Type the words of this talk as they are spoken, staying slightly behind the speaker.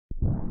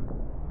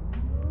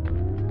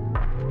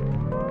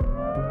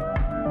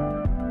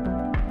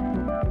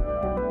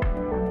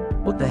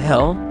What the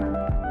hell?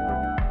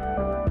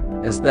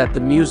 Is that the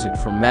music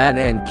from Matt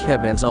and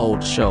Kevin's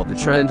old show, The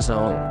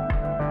Trendzone?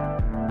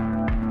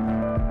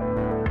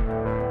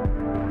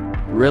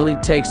 Really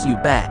takes you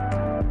back.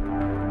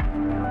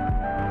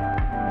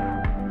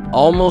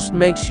 Almost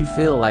makes you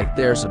feel like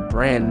there's a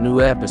brand new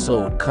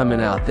episode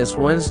coming out this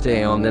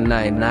Wednesday on the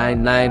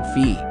 999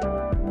 feed.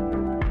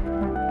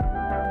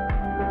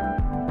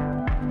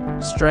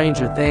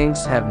 Stranger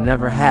things have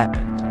never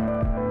happened.